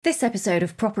This episode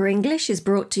of Proper English is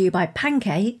brought to you by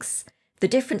pancakes, the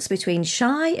difference between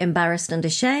shy, embarrassed and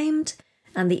ashamed,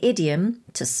 and the idiom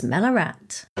to smell a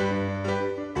rat.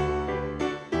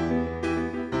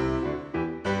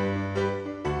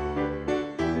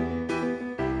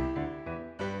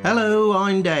 Hello,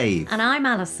 I'm Dave. And I'm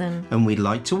Alison. And we'd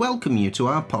like to welcome you to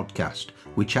our podcast,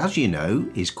 which, as you know,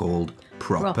 is called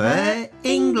Proper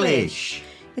English.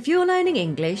 If you're learning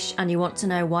English and you want to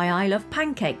know why I love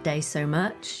Pancake Day so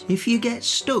much, if you get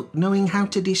stuck knowing how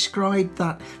to describe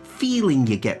that feeling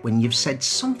you get when you've said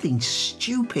something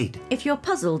stupid, if you're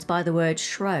puzzled by the word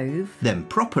shrove, then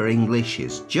Proper English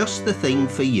is just the thing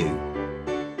for you.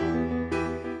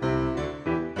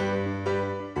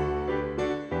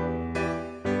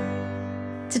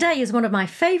 Today is one of my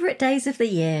favourite days of the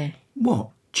year. What?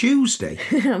 Tuesday?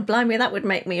 Blimey, that would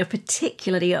make me a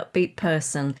particularly upbeat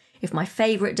person if my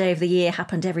favourite day of the year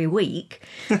happened every week.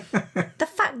 The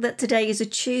fact that today is a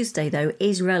Tuesday, though,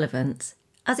 is relevant,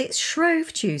 as it's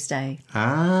Shrove Tuesday.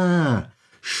 Ah,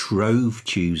 Shrove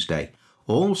Tuesday,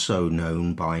 also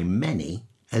known by many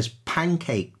as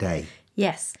Pancake Day.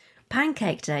 Yes,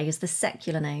 Pancake Day is the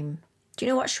secular name. Do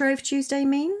you know what Shrove Tuesday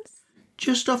means?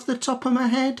 Just off the top of my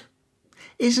head,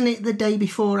 isn't it the day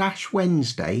before Ash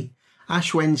Wednesday?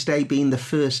 Ash Wednesday being the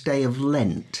first day of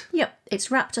Lent. Yep,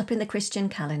 it's wrapped up in the Christian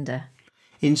calendar.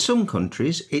 In some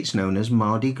countries, it's known as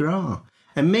Mardi Gras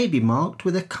and may be marked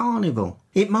with a carnival.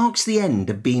 It marks the end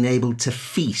of being able to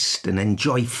feast and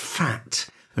enjoy fat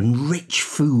and rich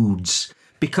foods,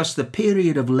 because the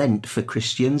period of Lent for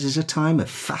Christians is a time of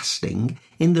fasting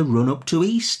in the run-up to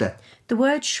Easter. The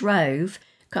word shrove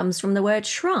comes from the word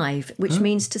shrive, which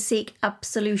means to seek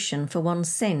absolution for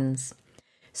one's sins.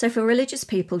 So for religious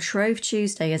people, Shrove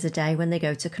Tuesday is a day when they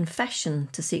go to confession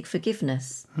to seek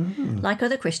forgiveness. Like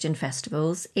other Christian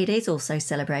festivals, it is also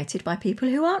celebrated by people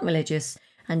who aren't religious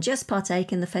and just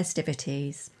partake in the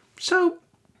festivities. So,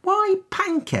 why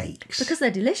pancakes? Because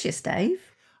they're delicious, Dave.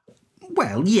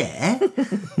 Well, yeah.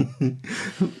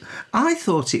 I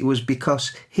thought it was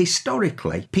because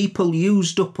historically people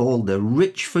used up all the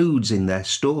rich foods in their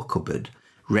store cupboard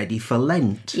ready for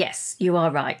Lent. Yes, you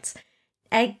are right.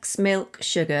 Eggs, milk,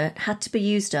 sugar had to be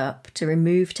used up to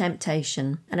remove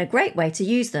temptation, and a great way to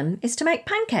use them is to make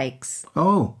pancakes.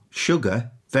 Oh,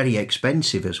 sugar, very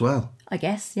expensive as well. I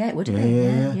guess, yeah, it would be.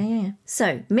 Yeah.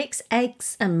 So, mix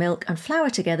eggs and milk and flour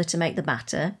together to make the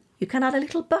batter. You can add a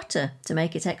little butter to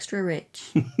make it extra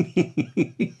rich.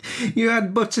 You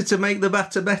add butter to make the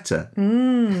batter better?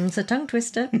 It's a tongue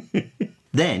twister.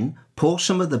 Then pour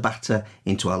some of the batter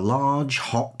into a large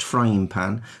hot frying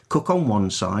pan, cook on one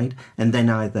side, and then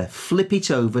either flip it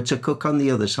over to cook on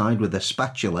the other side with a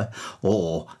spatula,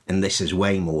 or, and this is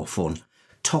way more fun,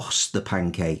 toss the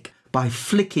pancake by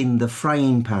flicking the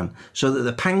frying pan so that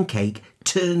the pancake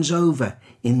turns over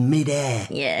in mid-air.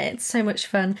 Yeah, it's so much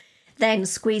fun. Then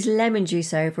squeeze lemon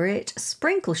juice over it,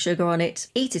 sprinkle sugar on it,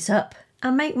 eat it up,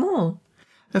 and make more.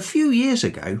 A few years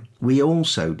ago, we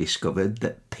also discovered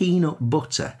that peanut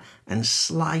butter and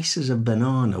slices of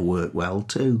banana work well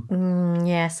too.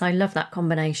 Yes, I love that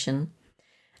combination.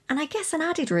 And I guess an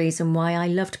added reason why I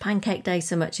loved Pancake Day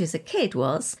so much as a kid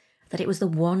was that it was the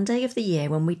one day of the year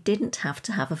when we didn't have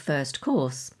to have a first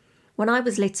course. When I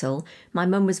was little, my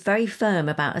mum was very firm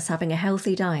about us having a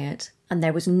healthy diet, and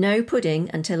there was no pudding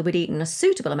until we'd eaten a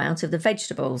suitable amount of the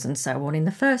vegetables and so on in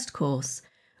the first course.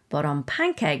 But on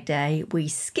Pancake Day, we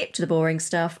skipped the boring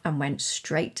stuff and went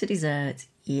straight to dessert.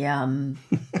 Yum.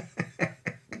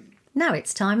 Now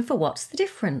it's time for What's the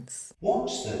Difference?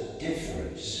 What's the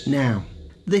difference? Now,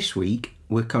 this week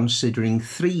we're considering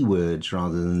 3 words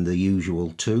rather than the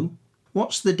usual 2.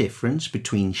 What's the difference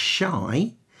between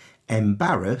shy,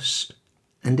 embarrassed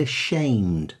and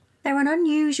ashamed? They're an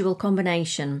unusual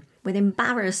combination, with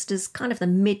embarrassed as kind of the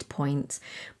midpoint.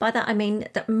 By that I mean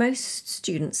that most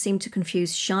students seem to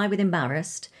confuse shy with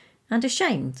embarrassed and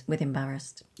ashamed with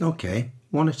embarrassed. OK,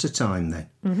 one at a time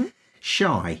then.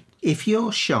 Shy. If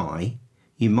you're shy,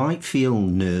 you might feel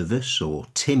nervous or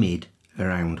timid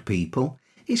around people.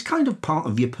 It's kind of part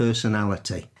of your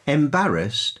personality.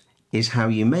 Embarrassed is how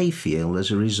you may feel as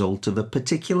a result of a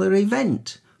particular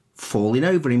event. Falling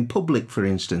over in public, for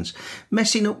instance,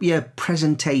 messing up your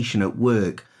presentation at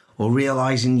work, or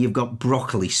realising you've got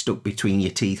broccoli stuck between your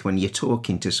teeth when you're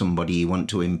talking to somebody you want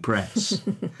to impress.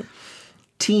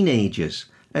 Teenagers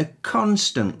are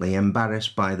constantly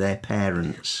embarrassed by their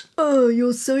parents. Oh,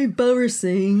 you're so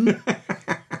embarrassing.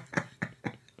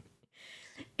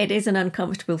 It is an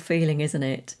uncomfortable feeling, isn't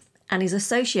it? And is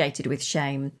associated with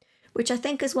shame, which I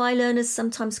think is why learners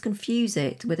sometimes confuse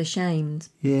it with ashamed.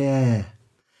 Yeah.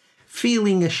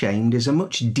 Feeling ashamed is a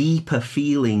much deeper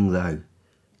feeling, though.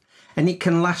 and it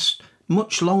can last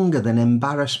much longer than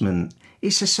embarrassment.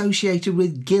 It's associated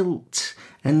with guilt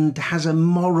and has a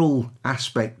moral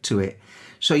aspect to it.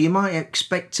 So you might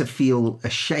expect to feel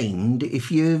ashamed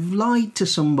if you've lied to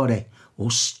somebody or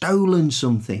stolen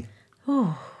something.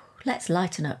 Oh, let's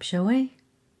lighten up, shall we?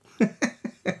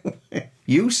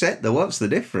 You said the what's the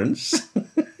difference?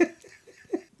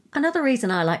 Another reason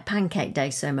I like Pancake Day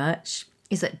so much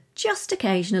is that just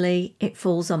occasionally it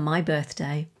falls on my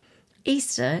birthday.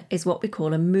 Easter is what we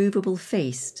call a movable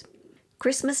feast.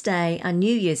 Christmas Day and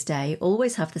New Year's Day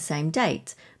always have the same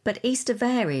date, but Easter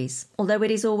varies, although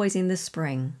it is always in the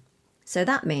spring. So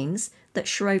that means that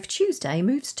Shrove Tuesday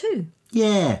moves too.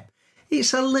 Yeah,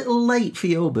 it's a little late for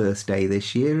your birthday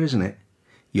this year, isn't it?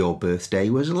 Your birthday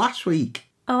was last week.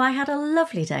 Oh, I had a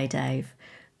lovely day, Dave.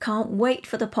 Can't wait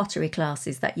for the pottery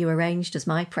classes that you arranged as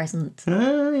my present.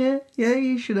 Oh, yeah,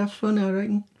 you should have fun, I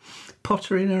reckon.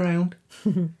 Pottering around.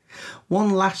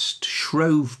 One last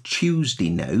Shrove Tuesday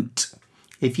note.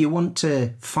 If you want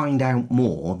to find out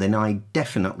more, then I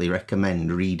definitely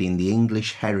recommend reading the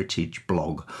English Heritage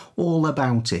blog all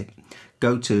about it.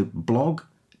 Go to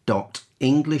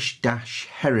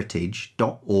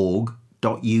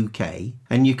blog.english-heritage.org.uk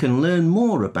and you can learn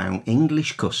more about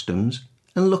English customs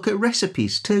and look at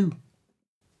recipes too.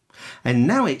 And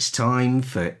now it's time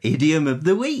for Idiom of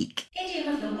the Week.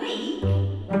 Idiom of the Week?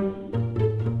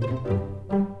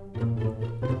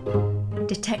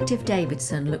 Detective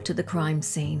Davidson looked at the crime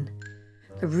scene.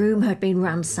 The room had been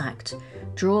ransacked.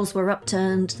 Drawers were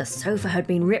upturned, the sofa had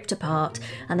been ripped apart,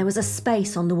 and there was a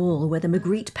space on the wall where the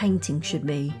Magritte painting should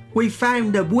be. We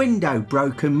found a window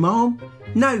broken, Ma'am.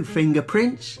 No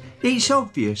fingerprints. It's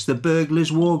obvious the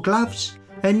burglars wore gloves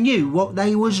and knew what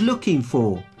they was looking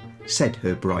for, said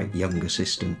her bright young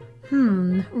assistant.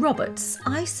 Roberts,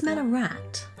 I smell a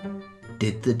rat.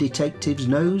 Did the detective's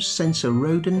nose sense a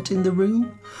rodent in the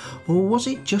room? Or was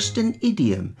it just an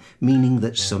idiom, meaning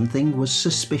that something was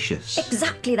suspicious?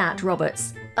 Exactly that,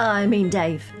 Roberts. I mean,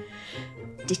 Dave.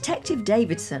 Detective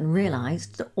Davidson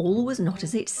realised that all was not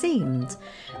as it seemed.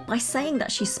 By saying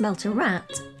that she smelt a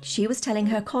rat, she was telling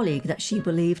her colleague that she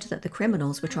believed that the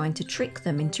criminals were trying to trick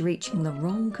them into reaching the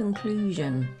wrong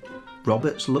conclusion.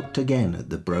 Roberts looked again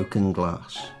at the broken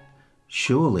glass.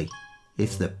 Surely,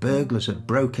 if the burglars had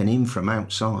broken in from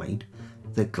outside,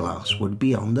 the glass would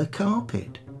be on the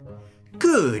carpet.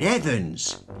 Good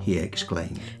heavens, he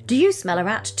exclaimed. Do you smell a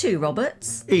rat too,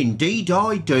 Roberts? Indeed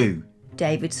I do.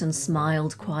 Davidson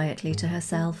smiled quietly to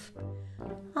herself.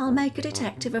 I'll make a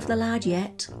detective of the lad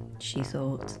yet, she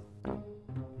thought.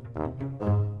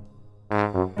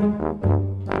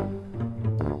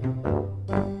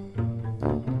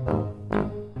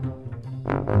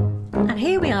 And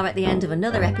here we are at the end of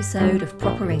another episode of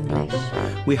Proper English.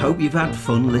 We hope you've had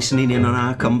fun listening in on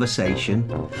our conversation.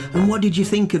 And what did you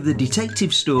think of the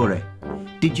detective story?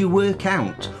 Did you work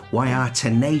out why our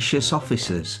tenacious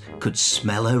officers could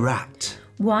smell a rat?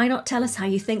 Why not tell us how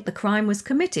you think the crime was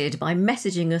committed by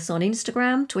messaging us on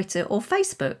Instagram, Twitter or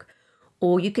Facebook?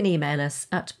 Or you can email us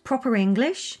at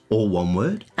properenglish, all one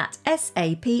word,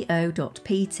 @sapo.pt.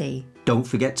 Don't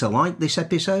forget to like this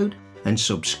episode and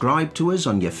subscribe to us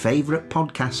on your favourite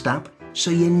podcast app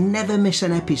so you never miss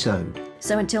an episode.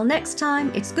 So until next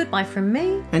time, it's goodbye from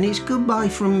me. And it's goodbye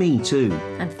from me too.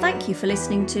 And thank you for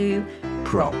listening to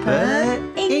Proper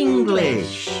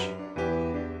English.